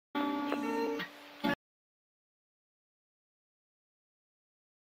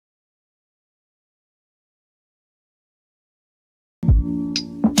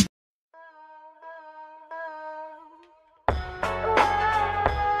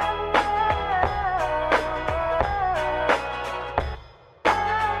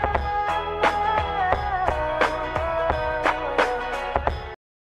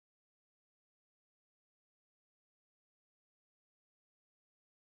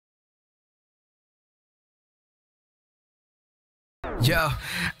Yo,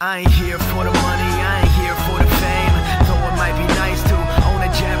 I ain't here for the money, I ain't here for the fame. Though it might be nice to own a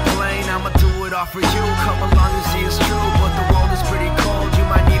jet plane, I'ma do it all for you, come along and see it's true. But the world is pretty cold, you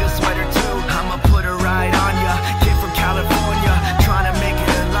might need a sweater too. I'ma put a ride on ya, kid from California, trying to make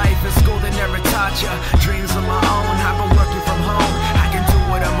it in life. In school they never taught ya, dreams of my own, I've been working from home. I can do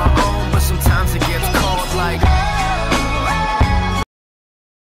it on my own, but sometimes it gets cold like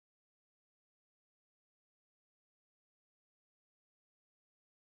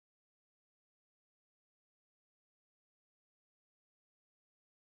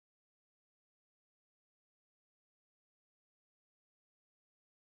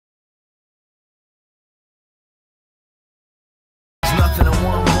nothing I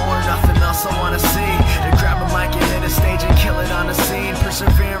want more, nothing else I wanna see. To grab a mic and hit a stage and kill it on the scene.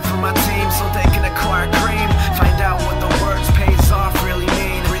 Persevering for my team so they can acquire cream. Find out what the words pays off really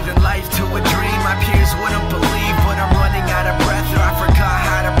mean. Breathing life to a dream my peers wouldn't believe. But I'm running out of breath or I forgot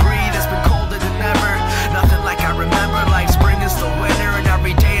how to breathe. It's been colder than ever, nothing like I remember. Like spring is the winter and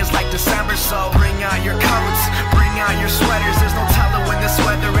every day is like December. So bring out your coats, bring out your sweaters. There's no telling when this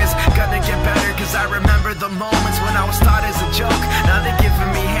weather is gonna get better. Cause I remember the moments when I was taught as a joke. Now they're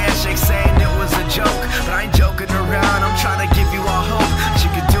giving me handshakes saying it was a joke. But I ain't joking around, I'm trying to give you all hope. But you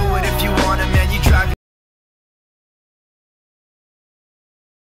can do it if you want it, man, you drive.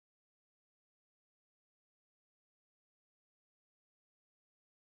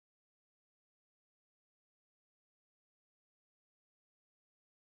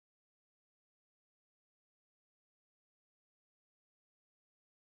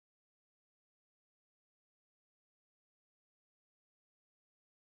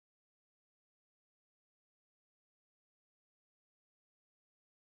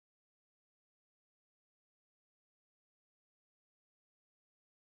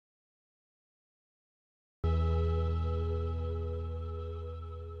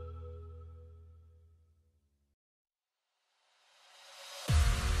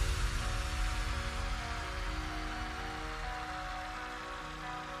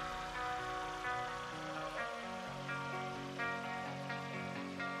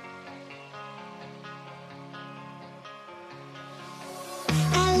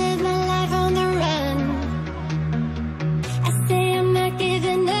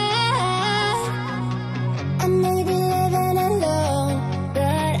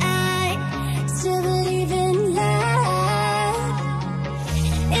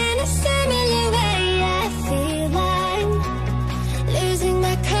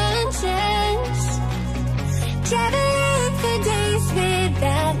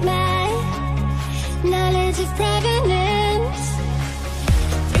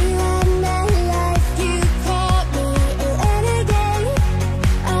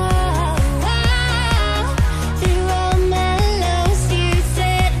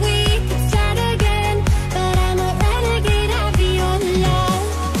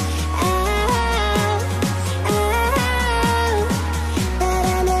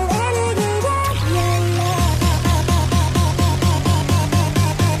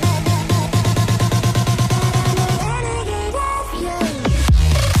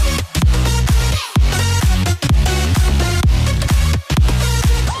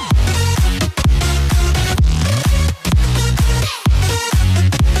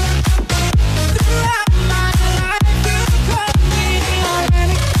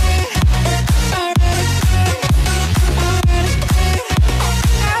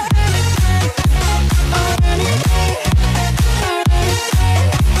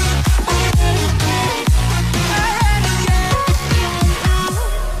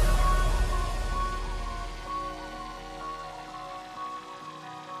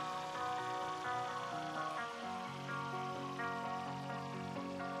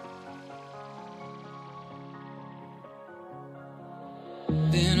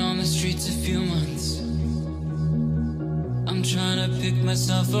 Been on the streets a few months. I'm trying to pick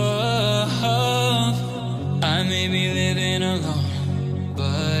myself up. I may be living alone,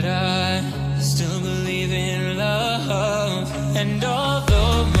 but I still believe in love. And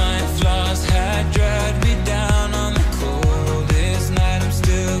although my flaws had dragged me down on the coldest night, I'm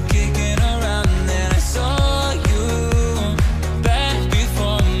still kicking around. Then I saw you back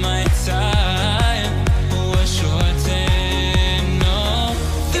before my time was shortened. No,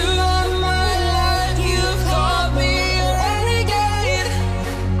 throughout my life you've called me a renegade.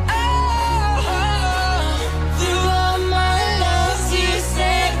 Throughout my loves you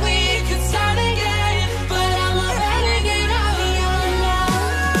said we could start again, but I'm a renegade of your love.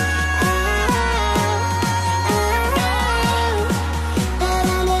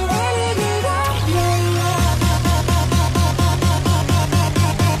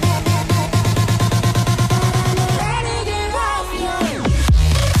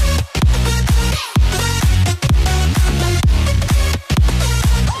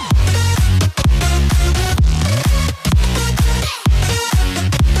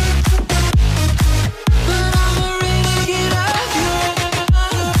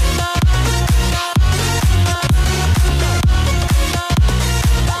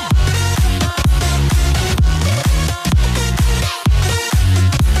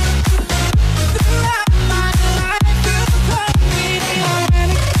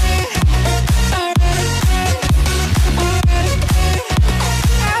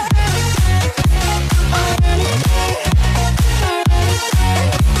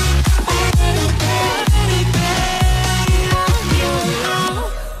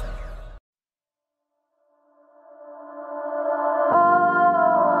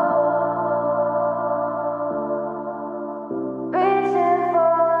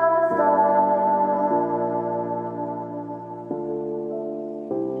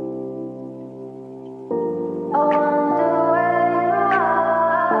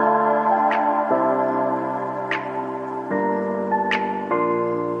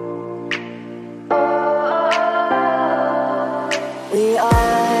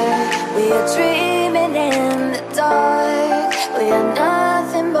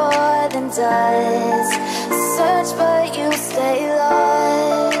 does. Search but you stay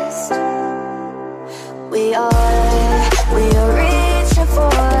lost. We are reaching for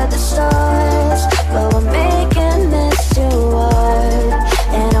the stars, but we're making this too hard.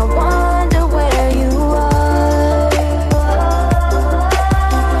 And I wonder where you are.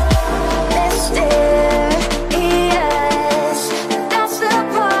 Mysterious, that's the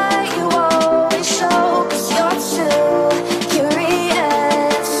part you always show, 'cause you're too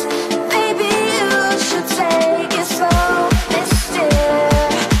curious. Maybe you should take it slow. Mysterious,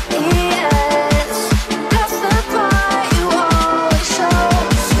 that's the part you always show,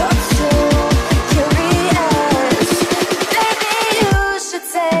 'cause you're too curious. Maybe you should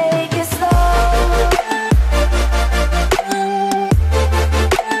take it slow.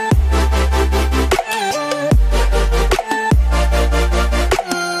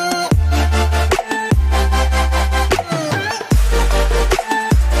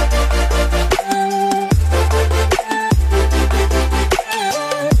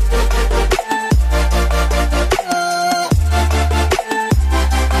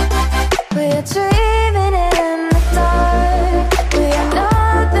 We're dreaming in the dark. We are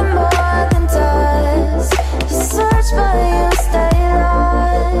nothing more than dust. You search but you stay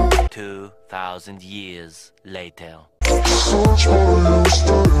lost. 2,000 years later.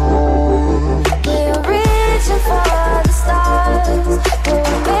 We're reaching for the stars, but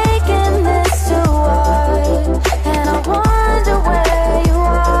we're making this too hard. And I wonder where you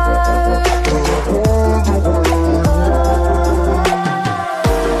are.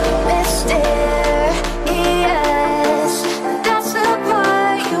 Mysterious, that's the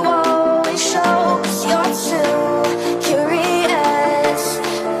part you always show, 'cause you're too curious.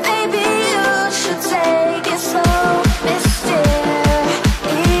 Maybe you should take it slow. Mysterious,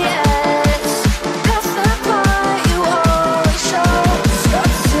 that's the part you always show, 'cause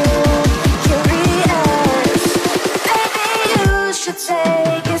you're too curious. Maybe you should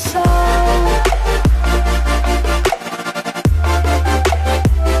take it slow.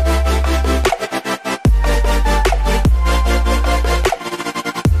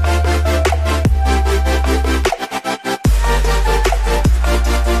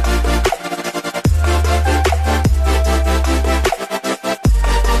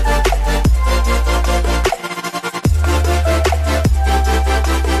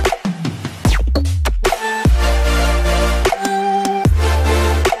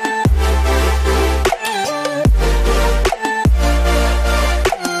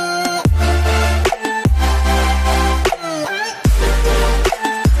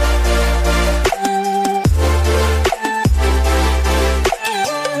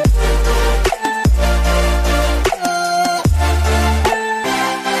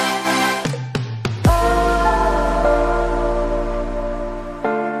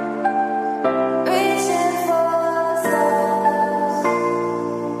 Reaching for the stars.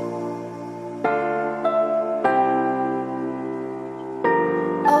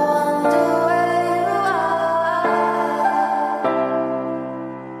 I wonder where you are.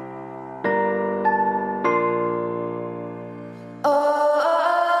 Oh.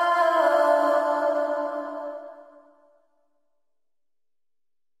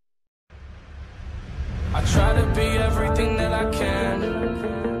 I try to be everything that I can,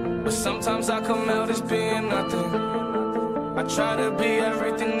 but sometimes I come out as being nothing. I try to be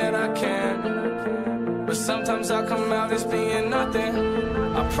everything that I can, but sometimes I come out as being nothing.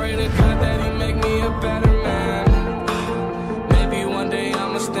 I pray to God that He make me a better man. Maybe one day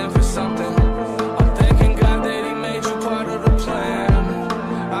I'ma stand for something. I'm thanking God that He made you part of the plan.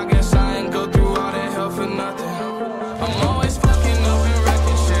 I guess I ain't go through all that hell for nothing. I'm always fucking up and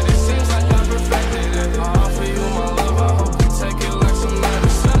wrecking shit. It seems like I perfected it. I offer you my love, I hope you take it like some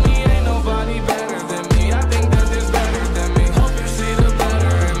medicine. Me ain't nobody better than me. I think that there's better than me. Hope you see the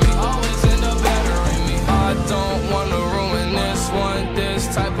better in me. Always end up better in me. I don't wanna ruin this one. This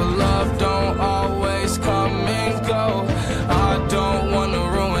type of love don't always come and go. I don't wanna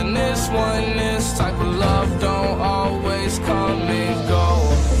ruin this one. This type of love don't always come and go.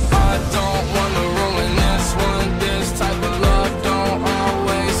 I don't wanna ruin this one. This type of love don't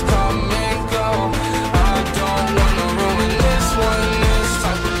always come and go. I don't wanna ruin this one. This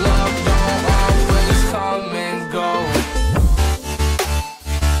type of love don't always come and go.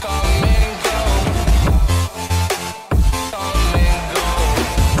 Come and go. Come and go.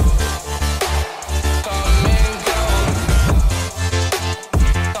 Come and go.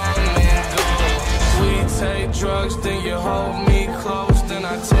 Come and go. We take drugs, then you hold me